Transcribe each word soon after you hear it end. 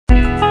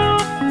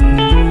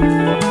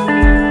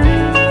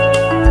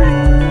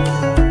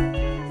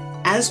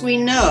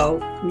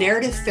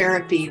Narrative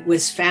therapy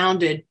was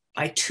founded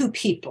by two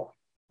people,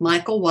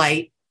 Michael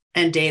White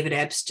and David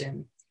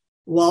Epston.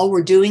 While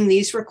we're doing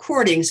these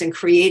recordings and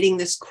creating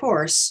this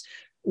course,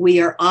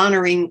 we are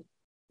honoring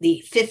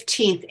the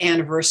 15th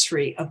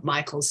anniversary of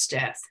Michael's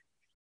death.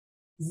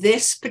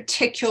 This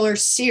particular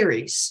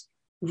series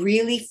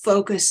really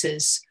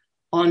focuses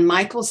on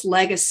Michael's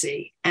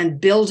legacy and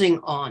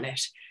building on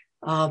it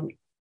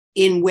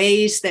in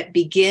ways that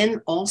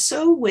begin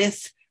also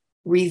with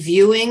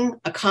reviewing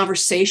a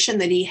conversation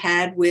that he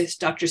had with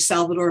Dr.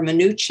 Salvador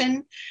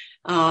Minuchin,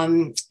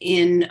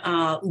 in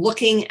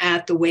looking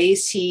at the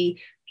ways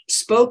he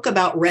spoke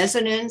about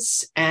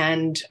resonance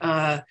and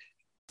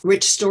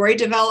rich story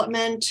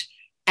development,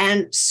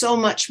 and so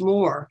much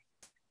more.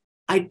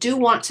 I do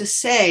want to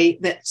say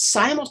that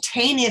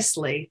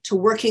simultaneously to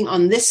working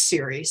on this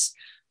series,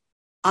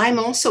 I'm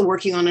also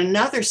working on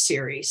another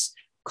series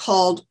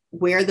called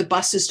Where the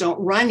Buses Don't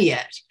Run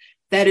Yet,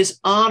 that is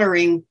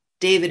honoring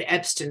David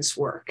Epston's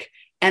work.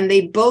 And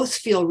they both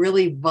feel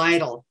really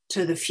vital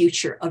to the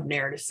future of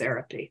narrative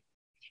therapy.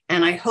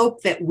 And I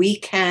hope that we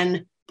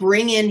can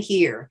bring in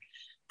here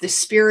the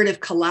spirit of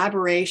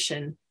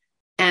collaboration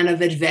and of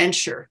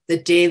adventure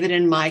that David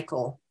and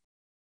Michael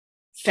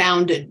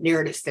founded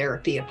narrative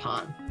therapy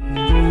upon.